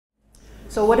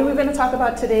So what are we going to talk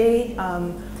about today? I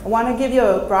want to give you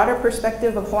a broader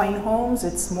perspective of Hawaiian homes.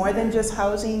 It's more than just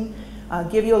housing.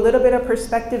 Give you a little bit of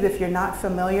perspective if you're not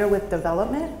familiar with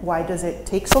development. Why does it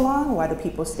take so long? Why do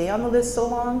people stay on the list so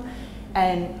long?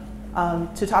 And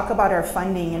to talk about our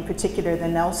funding, in particular the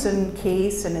Nelson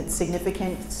case and its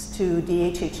significance to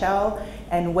DHHL,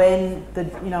 and when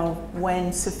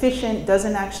when sufficient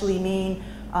doesn't actually mean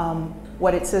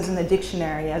what it says in the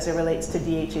dictionary as it relates to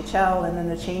DHHL, and then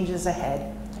the changes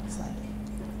ahead. Next slide.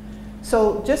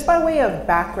 So just by way of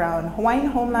background, Hawaiian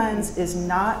Homelands is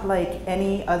not like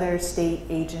any other state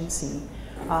agency.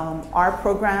 Our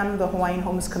program, the Hawaiian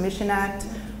Homes Commission Act,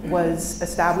 was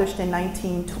established in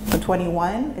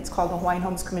 1921. It's called the Hawaiian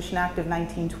Homes Commission Act of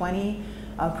 1920.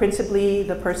 Principally,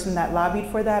 the person that lobbied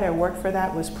for that or worked for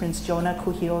that was Prince Jonah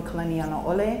Kuhio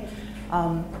Kalanianaole.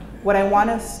 What I want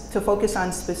us to focus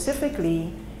on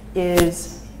specifically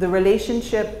is the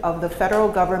relationship of the federal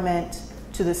government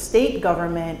to the state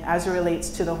government as it relates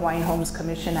to the Hawaiian Homes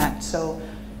Commission Act. So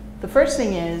the first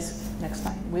thing is, next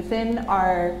slide, within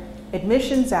our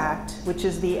Admissions Act, which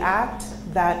is the act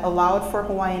that allowed for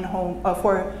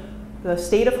for the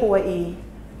state of Hawaii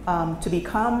to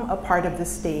become a part of the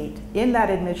state, in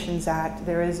that Admissions Act,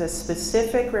 there is a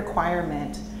specific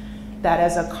requirement that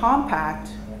as a compact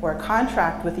or a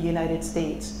contract with the United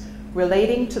States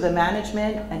relating to the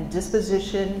management and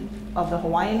disposition of the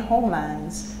Hawaiian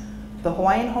homelands, the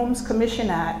Hawaiian Homes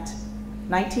Commission Act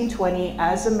 1920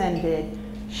 as amended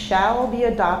shall be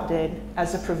adopted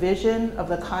as a provision of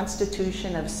the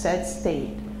Constitution of said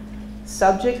state,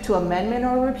 subject to amendment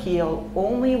or repeal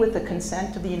only with the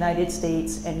consent of the United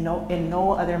States and in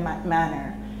no other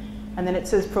manner. And then it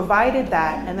says provided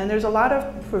that, and then there's a lot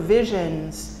of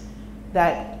provisions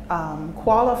that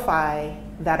qualify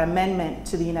that amendment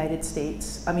to the United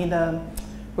States. I mean, the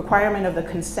requirement of the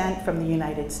consent from the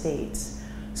United States.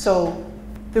 So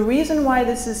the reason why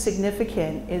this is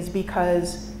significant is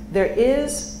because there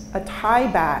is a tie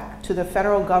back to the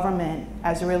federal government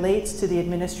as it relates to the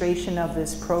administration of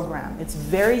this program. It's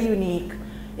very unique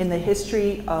in the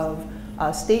history of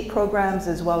state programs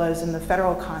as well as in the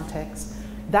federal context.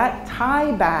 That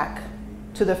tie back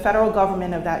to the federal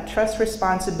government of that trust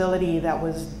responsibility that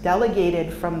was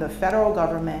delegated from the federal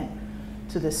government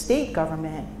to the state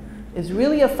government is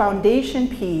really a foundation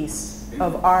piece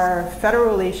of our federal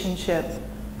relationship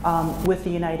with the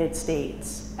United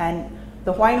States. And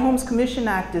the Hawaiian Homes Commission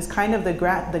Act is kind of the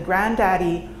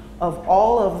granddaddy of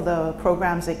all of the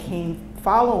programs that came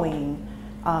following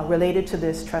related to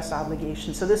this trust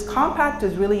obligation. So this compact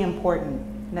is really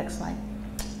important. Next slide.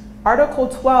 Article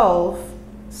 12,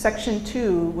 Section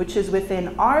 2, which is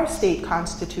within our state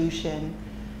constitution,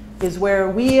 is where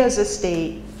we as a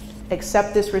state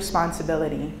accept this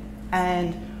responsibility.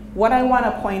 And what I want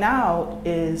to point out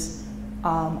is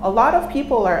a lot of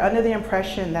people are under the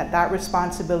impression that that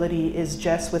responsibility is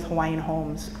just with Hawaiian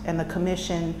Homes and the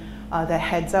commission that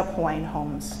heads up Hawaiian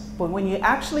Homes. But when you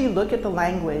actually look at the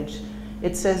language,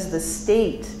 it says the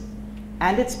state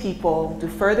and its people do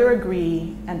further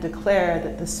agree and declare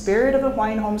that the spirit of the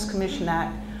Hawaiian Homes Commission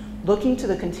Act, looking to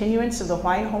the continuance of the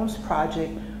Hawaiian Homes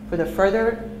Project for the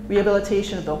further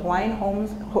rehabilitation of the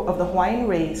Hawaiian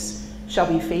race, shall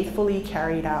be faithfully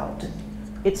carried out.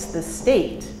 It's the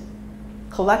state,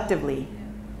 collectively,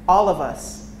 all of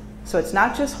us. So it's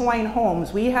not just Hawaiian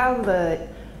Homes. We have the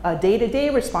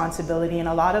day-to-day responsibility, and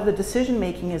a lot of the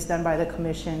decision-making is done by the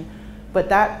commission, but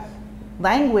that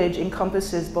language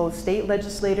encompasses both state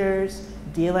legislators,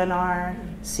 DLNR,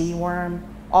 CWRM,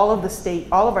 all of the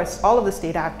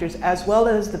state actors, as well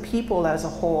as the people as a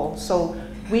whole. So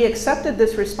we accepted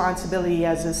this responsibility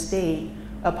as a state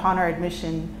upon our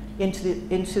admission into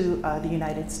the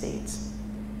United States.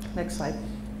 Next slide.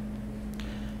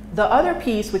 The other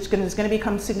piece, which is going to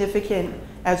become significant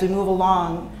as we move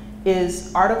along,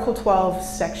 is Article 12,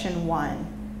 Section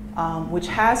 1, which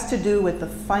has to do with the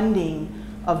funding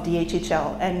of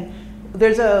DHHL. And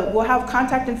we'll have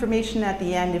contact information at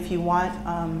the end if you want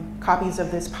copies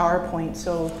of this PowerPoint.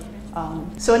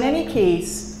 So in any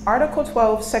case, Article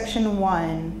 12, Section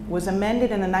 1 was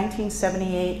amended in the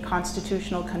 1978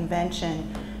 Constitutional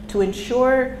Convention to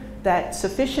ensure that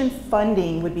sufficient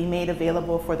funding would be made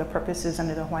available for the purposes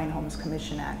under the Hawaiian Homes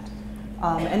Commission Act.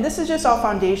 And this is just all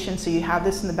foundation, so you have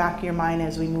this in the back of your mind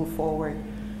as we move forward.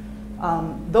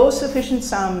 Those sufficient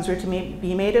sums are to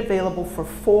be made available for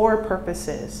 4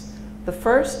 purposes. The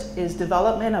first is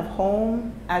development of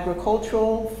home,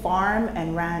 agricultural, farm,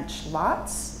 and ranch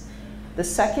lots. The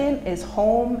second is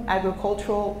home,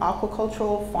 agricultural,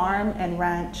 aquacultural, farm, and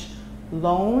ranch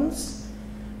loans.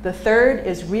 The third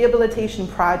is rehabilitation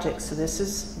projects. So this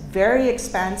is very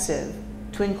expansive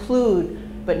to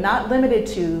include but not limited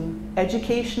to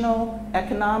educational,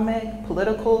 economic,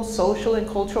 political, social, and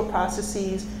cultural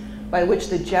processes by which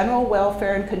the general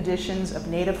welfare and conditions of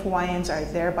Native Hawaiians are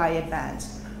thereby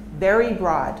advanced. Very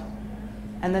broad.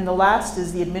 And then the last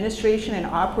is the administration and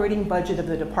operating budget of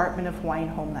the Department of Hawaiian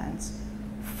Homelands.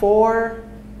 4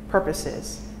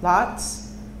 purposes: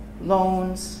 lots,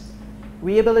 loans,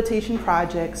 rehabilitation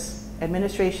projects,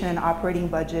 administration and operating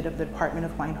budget of the Department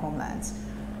of Hawaiian Homelands.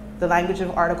 The language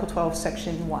of Article 12,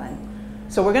 Section 1.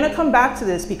 So we're going to come back to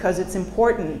this because it's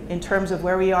important in terms of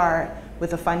where we are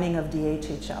with the funding of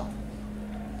DHHL.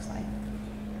 Next slide.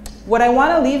 What I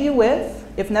want to leave you with,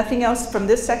 if nothing else from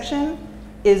this section,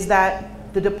 is that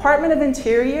the Department of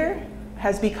Interior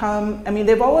has become, I mean,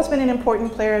 they've always been an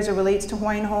important player as it relates to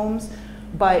Hawaiian homes,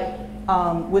 but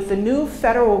with the new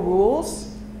federal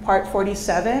rules, Part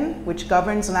 47, which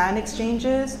governs land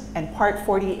exchanges, and Part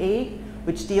 48,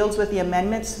 which deals with the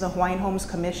amendments to the Hawaiian Homes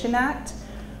Commission Act,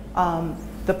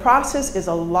 the process is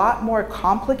a lot more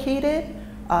complicated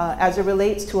as it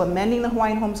relates to amending the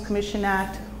Hawaiian Homes Commission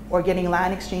Act or getting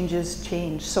land exchanges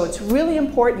changed. So it's really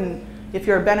important, if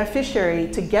you're a beneficiary,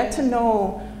 to get to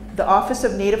know the Office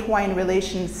of Native Hawaiian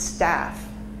Relations staff.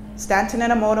 Stanton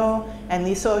Enomoto and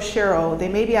Lisa Oshiro, they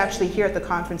may be actually here at the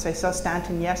conference. I saw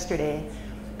Stanton yesterday.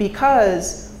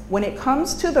 Because when it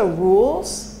comes to the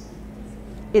rules,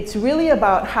 it's really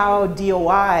about how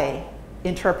DOI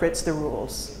interprets the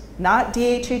rules. Not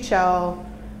DHHL,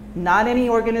 not any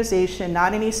organization,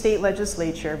 not any state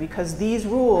legislature, because these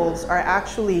rules are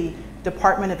actually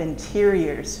Department of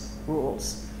Interior's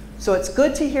rules. So it's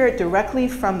good to hear it directly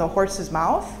from the horse's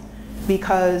mouth,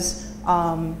 because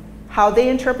how they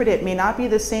interpret it may not be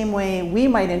the same way we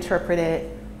might interpret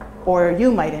it or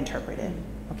you might interpret it,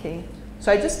 okay?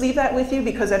 So I just leave that with you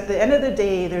because at the end of the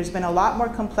day, there's been a lot more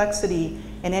complexity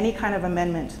in any kind of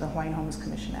amendment to the Hawaiian Homes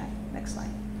Commission Act. Next slide.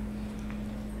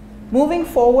 Moving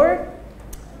forward,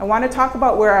 I want to talk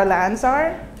about where our lands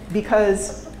are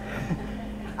because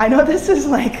I know this is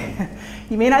like,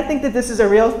 you may not think that this is a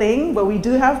real thing, but we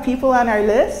do have people on our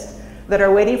list that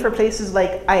are waiting for places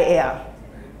like Aiea.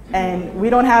 And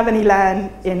we don't have any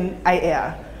land in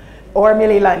Aiea or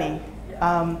Mililani.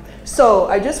 So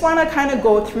I just want to kind of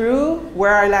go through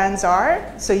where our lands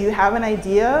are so you have an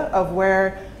idea of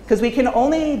where, because we can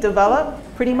only develop,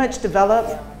 pretty much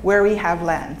develop where we have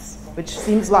lands, which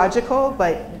seems logical,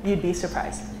 but you'd be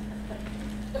surprised.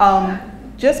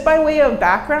 Just by way of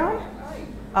background,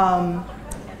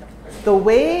 the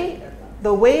way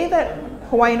that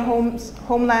Hawaiian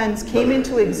homelands came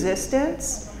into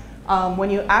existence, when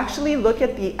you actually look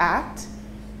at the act,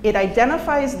 it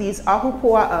identifies these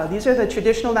ahupua'a. These are the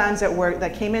traditional lands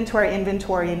that came into our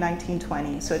inventory in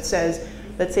 1920. So it says,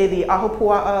 let's say the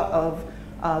ahupua'a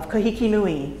of Kahiki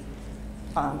Nui.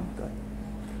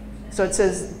 So it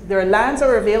says there are lands that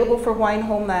were available for Hawaiian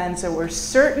homelands. There were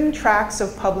certain tracts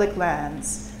of public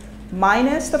lands,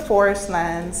 minus the forest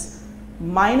lands,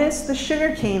 minus the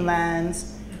sugarcane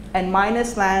lands, and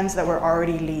minus lands that were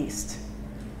already leased.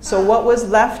 So what was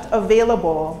left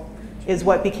available is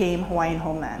what became Hawaiian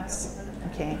homelands,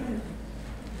 okay?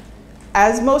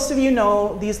 As most of you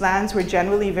know, these lands were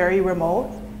generally very remote,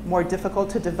 more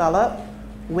difficult to develop,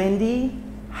 windy,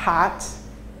 hot,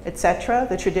 etc.,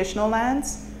 the traditional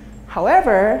lands.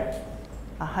 However,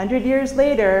 100 years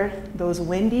later, those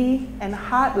windy and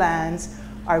hot lands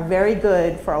are very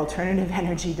good for alternative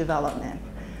energy development.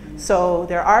 So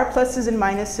there are pluses and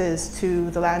minuses to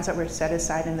the lands that were set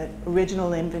aside in the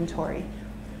original inventory.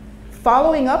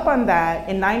 Following up on that,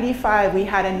 in '95, we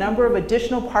had a number of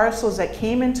additional parcels that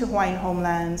came into Hawaiian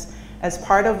homelands as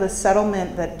part of the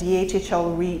settlement that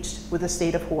DHHL reached with the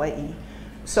state of Hawaii.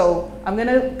 So I'm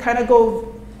gonna kind of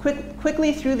go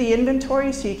quickly through the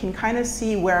inventory so you can kind of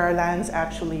see where our lands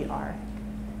actually are.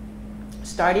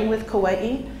 Starting with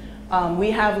Kauai,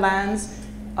 we have lands,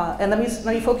 and let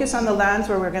me focus on the lands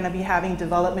where we're gonna be having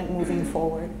development moving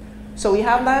forward. So we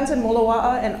have lands in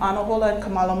Moloa'a and Anahola and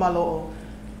Kamalomalo'o.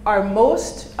 Our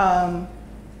most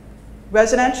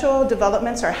residential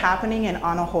developments are happening in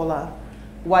Anahola.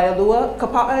 Waialua,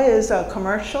 Kapa'a is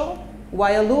commercial.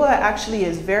 Waialua actually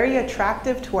is very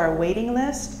attractive to our waiting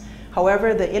list.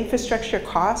 However, the infrastructure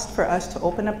cost for us to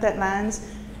open up that lands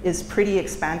is pretty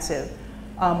expansive.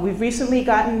 We've recently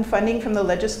gotten funding from the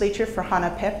legislature for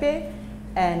Hanapepe,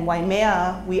 and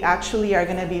Waimea, we actually are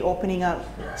going to be opening up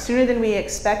sooner than we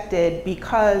expected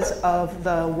because of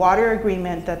the water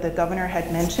agreement that the governor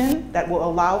had mentioned that will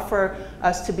allow for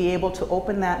us to be able to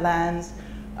open that land,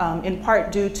 in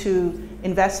part due to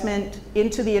investment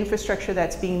into the infrastructure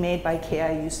that's being made by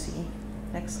KIUC.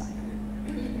 Next slide.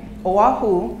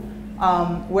 Oahu,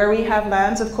 where we have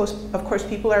lands, of course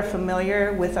people are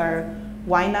familiar with our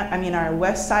our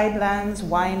west side lands,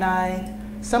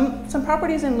 Waianae, some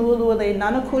properties in Lu'ulu'ule,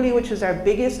 Nanakuli, which is our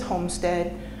biggest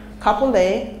homestead,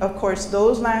 Kapolei. Of course,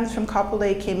 those lands from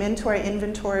Kapolei came into our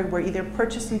inventory, were either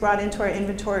purchased and brought into our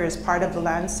inventory as part of the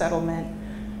land settlement.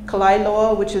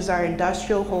 Kalailoa, which is our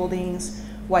industrial holdings,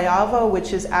 Waiava,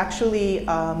 which is actually,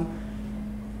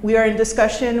 we are in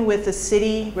discussion with the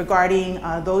city regarding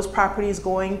those properties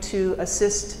going to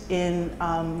assist in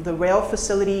the rail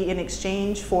facility in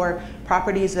exchange for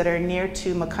properties that are near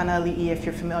to Makana-Ali'i, if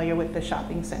you're familiar with the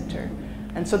shopping center.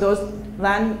 And so those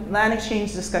land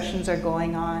exchange discussions are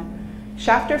going on.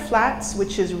 Shafter Flats,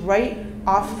 which is right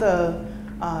off the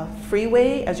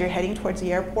freeway as you're heading towards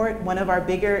the airport, one of our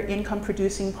bigger income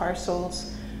producing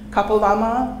parcels.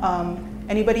 Kapolama,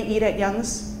 anybody eat at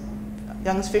Young's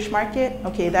Fish Market?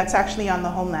 Okay, that's actually on the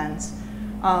homelands,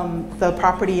 the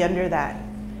property under that.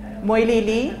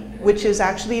 Moilili, which is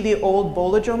actually the old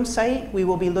Bolodrome site. We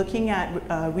will be looking at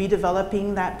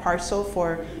redeveloping that parcel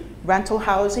for rental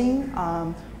housing.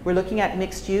 We're looking at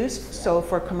mixed use, so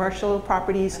for commercial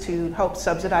properties to help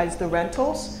subsidize the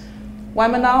rentals.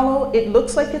 Waimanalo, it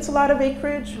looks like it's a lot of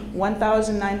acreage,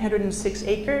 1,906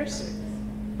 acres,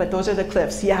 but those are the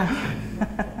cliffs, yeah.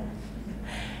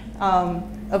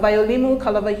 Avaiolimu,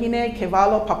 Kalavahine,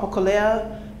 Kevalo,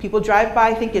 Papakolea. People drive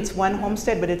by, think it's one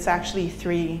homestead, but it's actually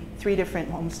three different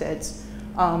homesteads.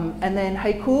 And then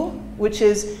Haiku, which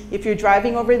is, if you're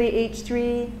driving over the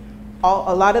H3,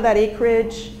 a lot of that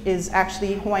acreage is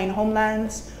actually Hawaiian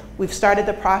homelands. We've started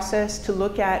the process to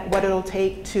look at what it'll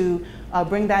take to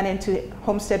bring that into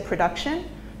homestead production.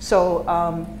 So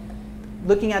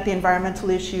looking at the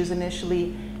environmental issues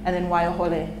initially, and then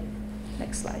Waiahole.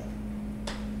 Next slide.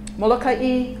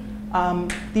 Molokai,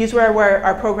 these were where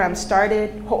our program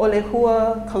started.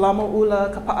 Ho'olehua,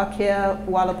 Kalamo'ula, Kapa'akea,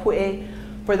 Ualapu'e.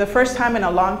 For the first time in a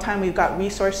long time, we've got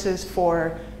resources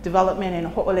for development in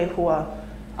Ho'olehua.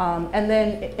 And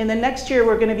then in the next year,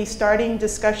 we're going to be starting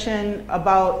discussion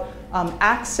about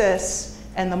access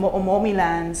and the Mo'omomi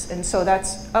lands. And so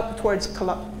that's up towards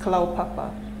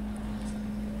Kalaupapa.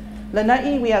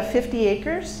 Lanai, we have 50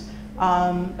 acres,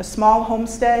 a small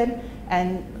homestead,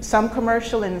 and some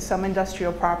commercial and some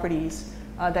industrial properties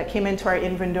that came into our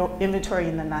inventory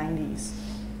in the 90s.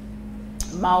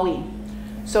 Maui.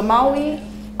 So Maui,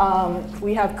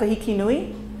 we have Kahiki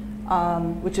Nui,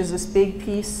 which is this big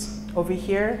piece over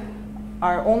here.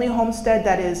 Our only homestead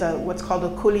that is what's called a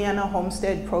Kuleana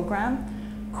homestead program.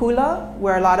 Kula,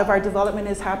 where a lot of our development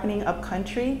is happening up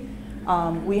country.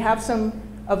 We have some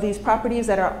of these properties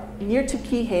that are near to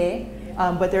Kihei,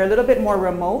 but they're a little bit more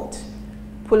remote.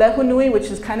 Pulehu Nui,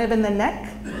 which is kind of in the neck,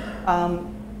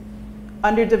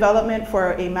 under development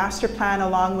for a master plan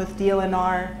along with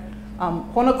DLNR.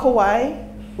 Honokowai,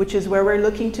 which is where we're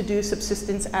looking to do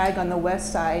subsistence ag on the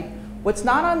west side. What's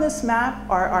not on this map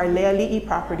are our Leali'i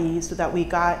properties that we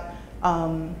got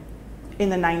in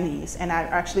the 90s, and I'm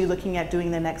actually looking at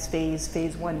doing the next phase,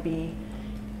 phase 1B.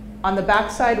 On the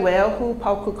backside, Waiahu,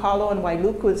 Paukukalo, and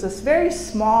Wailuku is this very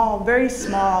small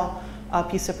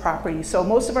piece of property. So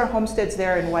most of our homesteads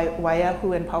there in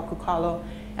Waiahu and Paukukalo.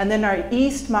 And then our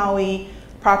East Maui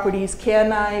properties,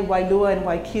 Keanai, Wailua, and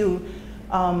Waikiu,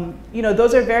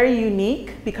 those are very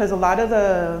unique because a lot of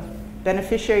the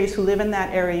beneficiaries who live in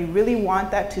that area really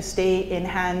want that to stay in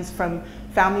hands from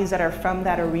families that are from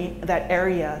that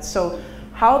area. So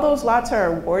how those lots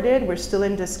are awarded, we're still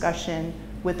in discussion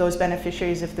with those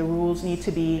beneficiaries if the rules need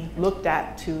to be looked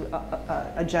at to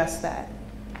adjust that.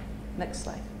 Next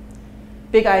slide.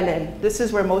 Big Island, this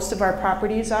is where most of our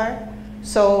properties are.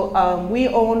 So we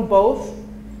own both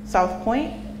South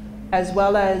Point as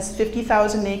well as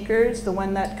 50,000 acres, the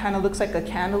one that kind of looks like a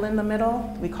candle in the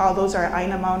middle. We call those our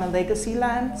Aina Mauna legacy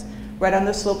lands, right on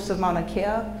the slopes of Mauna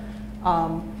Kea.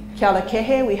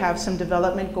 Kealakehe, we have some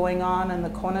development going on the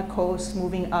Kona coast,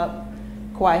 moving up.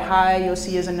 Kauai High, you'll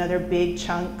see is another big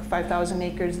chunk, 5,000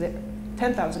 acres there,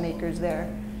 10,000 acres there.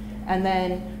 And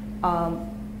then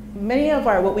many of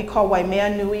our, what we call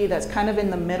Waimea Nui, that's kind of in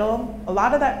the middle, a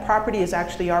lot of that property is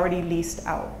actually already leased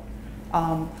out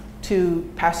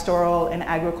to pastoral and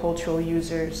agricultural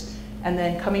users. And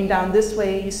then coming down this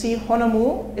way, you see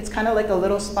Honomu. It's kind of like a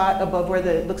little spot above where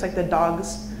it looks like the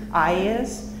dog's eye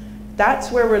is.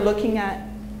 That's where we're looking at,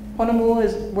 Honomu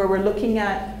is where we're looking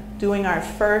at doing our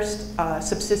first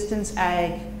subsistence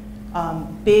ag,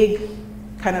 big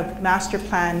kind of master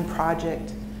plan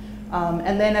project.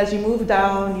 And then as you move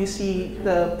down, you see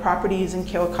the properties in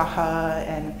Keaukaha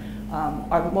and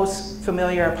our most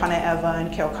familiar are Panaeva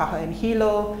and Keaukaha and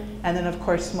Hilo, and then of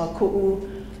course Maku'u,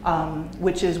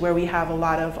 which is where we have a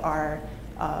lot of our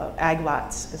ag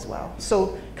lots as well.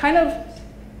 So kind of,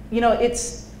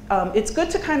 it's it's good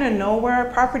to kind of know where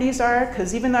our properties are,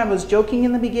 because even though I was joking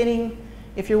in the beginning,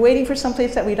 if you're waiting for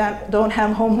someplace that we don't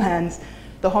have homelands,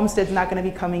 the homestead's not going to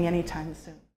be coming anytime soon.